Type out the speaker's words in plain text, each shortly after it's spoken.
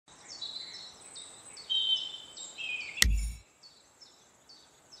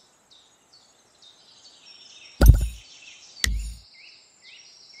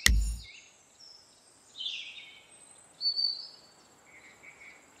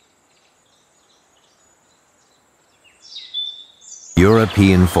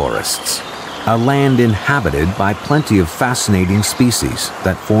European forests, a land inhabited by plenty of fascinating species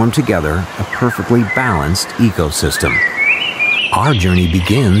that form together a perfectly balanced ecosystem. Our journey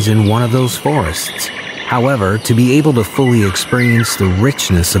begins in one of those forests. However, to be able to fully experience the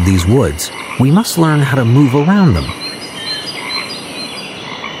richness of these woods, we must learn how to move around them.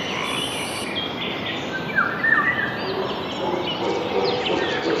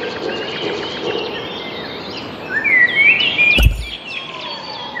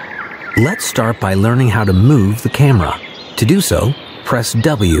 Let's start by learning how to move the camera. To do so, press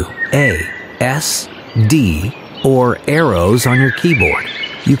W, A, S, D, or arrows on your keyboard.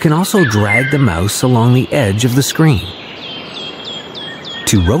 You can also drag the mouse along the edge of the screen.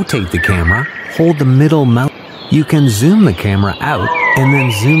 To rotate the camera, hold the middle mouse. You can zoom the camera out and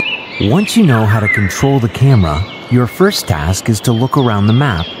then zoom. Once you know how to control the camera, your first task is to look around the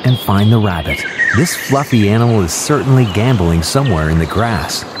map and find the rabbit. This fluffy animal is certainly gambling somewhere in the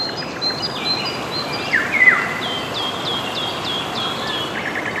grass.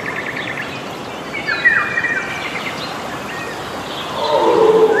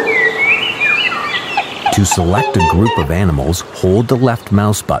 To select a group of animals, hold the left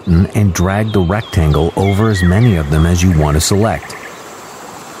mouse button and drag the rectangle over as many of them as you want to select.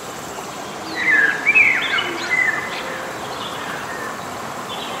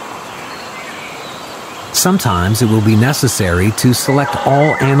 Sometimes it will be necessary to select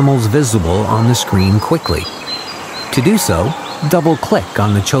all animals visible on the screen quickly. To do so, double-click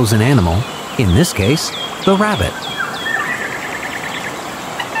on the chosen animal, in this case, the rabbit.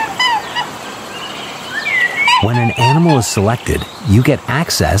 When an animal is selected, you get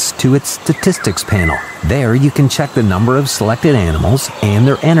access to its statistics panel. There you can check the number of selected animals and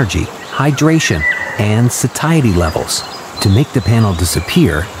their energy, hydration, and satiety levels. To make the panel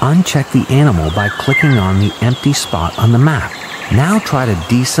disappear, uncheck the animal by clicking on the empty spot on the map. Now try to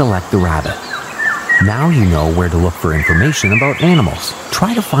deselect the rabbit. Now you know where to look for information about animals.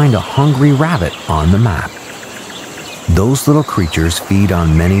 Try to find a hungry rabbit on the map. Those little creatures feed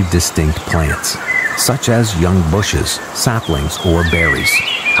on many distinct plants, such as young bushes, saplings, or berries.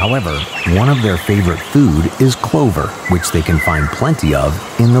 However, one of their favorite food is clover, which they can find plenty of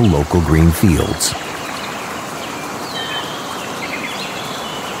in the local green fields.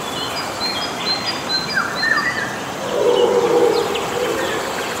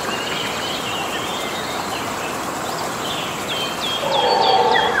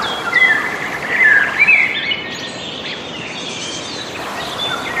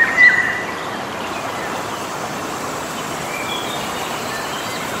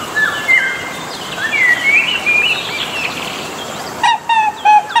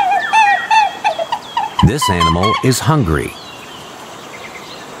 This animal is hungry.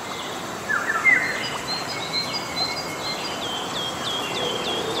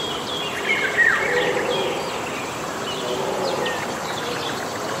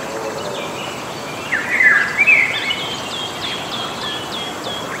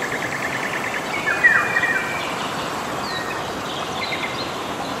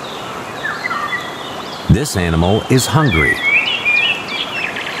 This animal is hungry.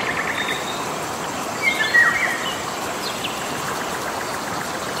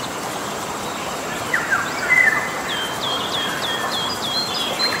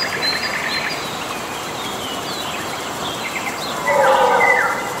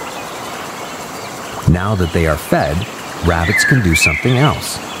 Now that they are fed, rabbits can do something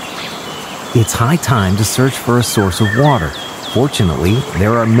else. It's high time to search for a source of water. Fortunately,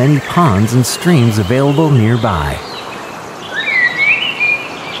 there are many ponds and streams available nearby.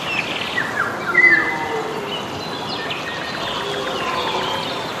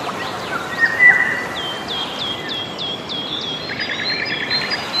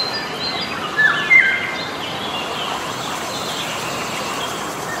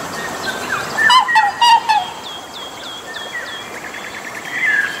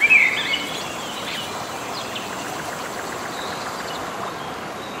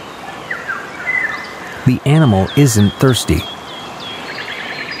 The animal isn't thirsty.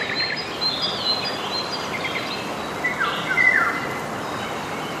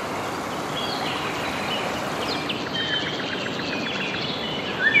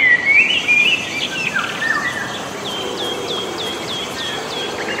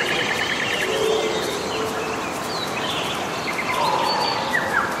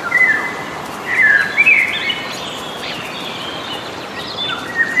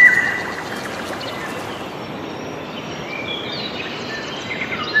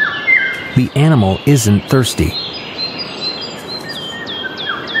 The animal isn't thirsty.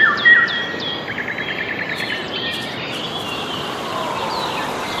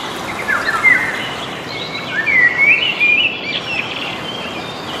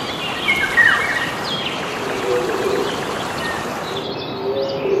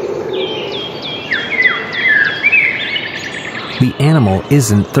 The animal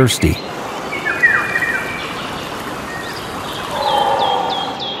isn't thirsty.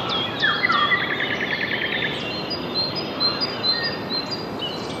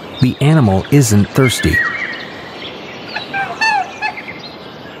 The animal isn't thirsty.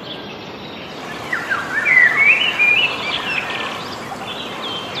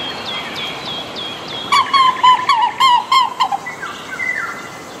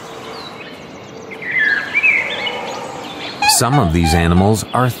 Some of these animals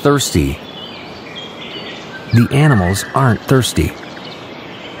are thirsty. The animals aren't thirsty.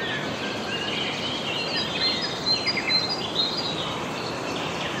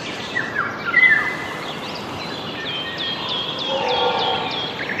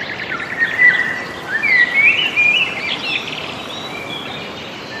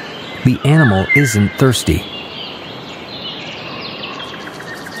 The animal isn't thirsty.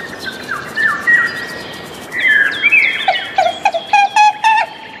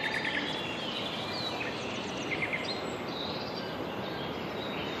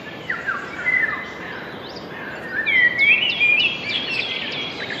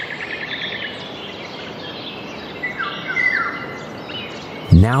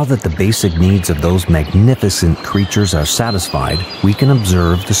 Now that the basic needs of those magnificent creatures are satisfied, we can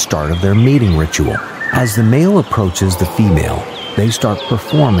observe the start of their mating ritual. As the male approaches the female, they start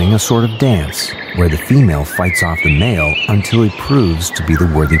performing a sort of dance, where the female fights off the male until he proves to be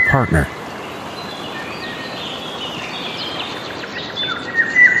the worthy partner.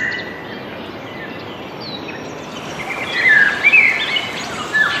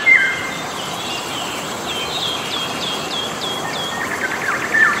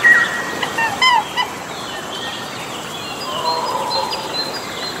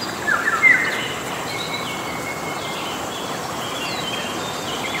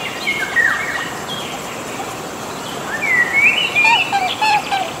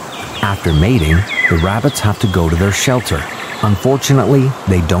 After mating, the rabbits have to go to their shelter. Unfortunately,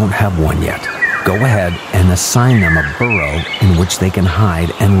 they don't have one yet. Go ahead and assign them a burrow in which they can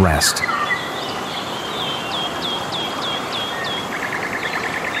hide and rest.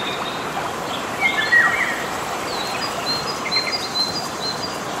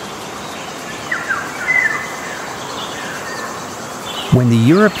 When the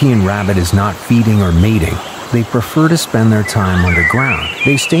European rabbit is not feeding or mating, they prefer to spend their time underground.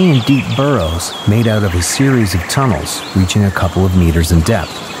 They stay in deep burrows made out of a series of tunnels reaching a couple of meters in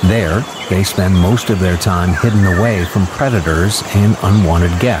depth. There, they spend most of their time hidden away from predators and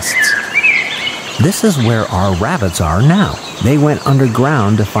unwanted guests. This is where our rabbits are now. They went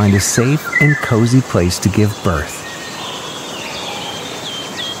underground to find a safe and cozy place to give birth.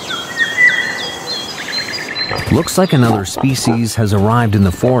 Looks like another species has arrived in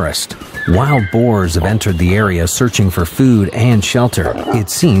the forest. Wild boars have entered the area searching for food and shelter. It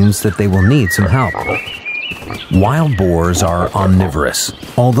seems that they will need some help. Wild boars are omnivorous.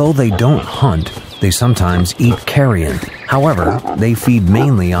 Although they don't hunt, they sometimes eat carrion. However, they feed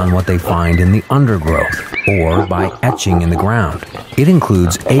mainly on what they find in the undergrowth or by etching in the ground. It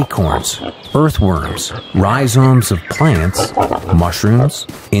includes acorns, earthworms, rhizomes of plants, mushrooms,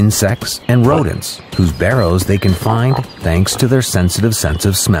 insects, and rodents, whose burrows they can find thanks to their sensitive sense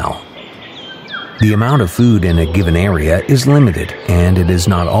of smell. The amount of food in a given area is limited, and it is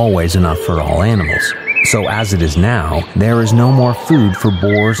not always enough for all animals. So as it is now, there is no more food for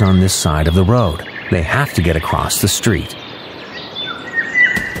boars on this side of the road. They have to get across the street.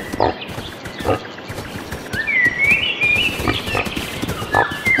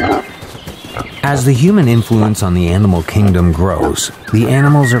 As the human influence on the animal kingdom grows, the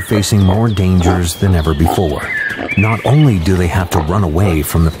animals are facing more dangers than ever before. Not only do they have to run away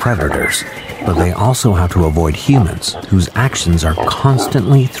from the predators, but they also have to avoid humans whose actions are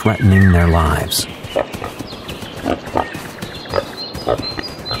constantly threatening their lives.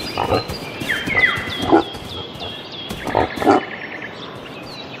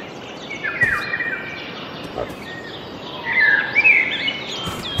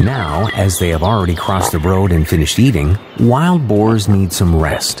 Now, as they have already crossed the road and finished eating, wild boars need some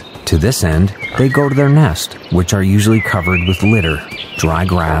rest. To this end, they go to their nest, which are usually covered with litter, dry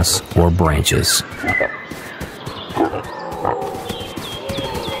grass, or branches.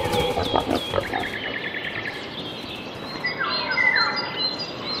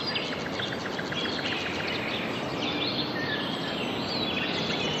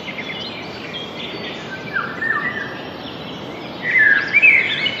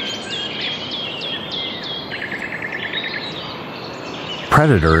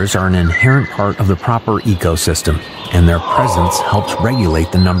 Predators are an inherent part of the proper ecosystem, and their presence helps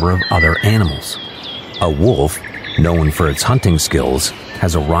regulate the number of other animals. A wolf, known for its hunting skills,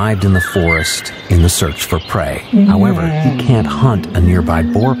 has arrived in the forest in the search for prey. However, he can't hunt a nearby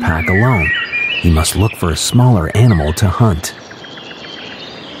boar pack alone. He must look for a smaller animal to hunt.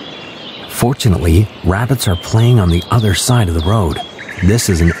 Fortunately, rabbits are playing on the other side of the road. This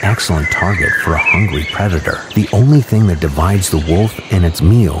is an excellent target for a hungry predator. The only thing that divides the wolf and its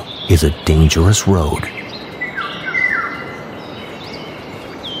meal is a dangerous road.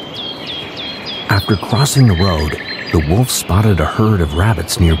 After crossing the road, the wolf spotted a herd of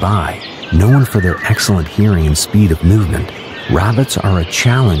rabbits nearby. Known for their excellent hearing and speed of movement, rabbits are a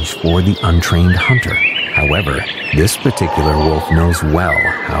challenge for the untrained hunter. However, this particular wolf knows well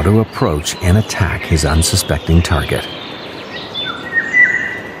how to approach and attack his unsuspecting target.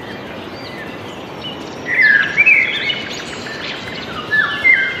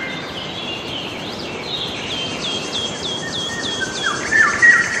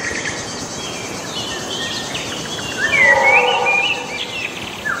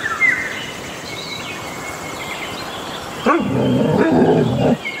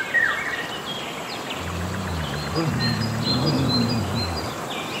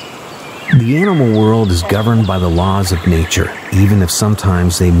 The animal world is governed by the laws of nature, even if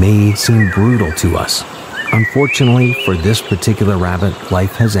sometimes they may seem brutal to us. Unfortunately, for this particular rabbit,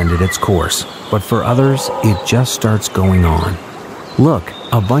 life has ended its course, but for others, it just starts going on. Look,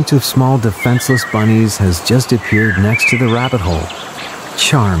 a bunch of small defenseless bunnies has just appeared next to the rabbit hole.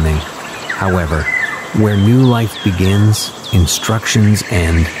 Charming. However, where new life begins, instructions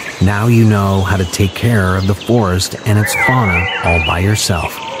end. Now you know how to take care of the forest and its fauna all by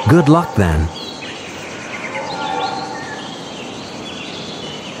yourself. Good luck then.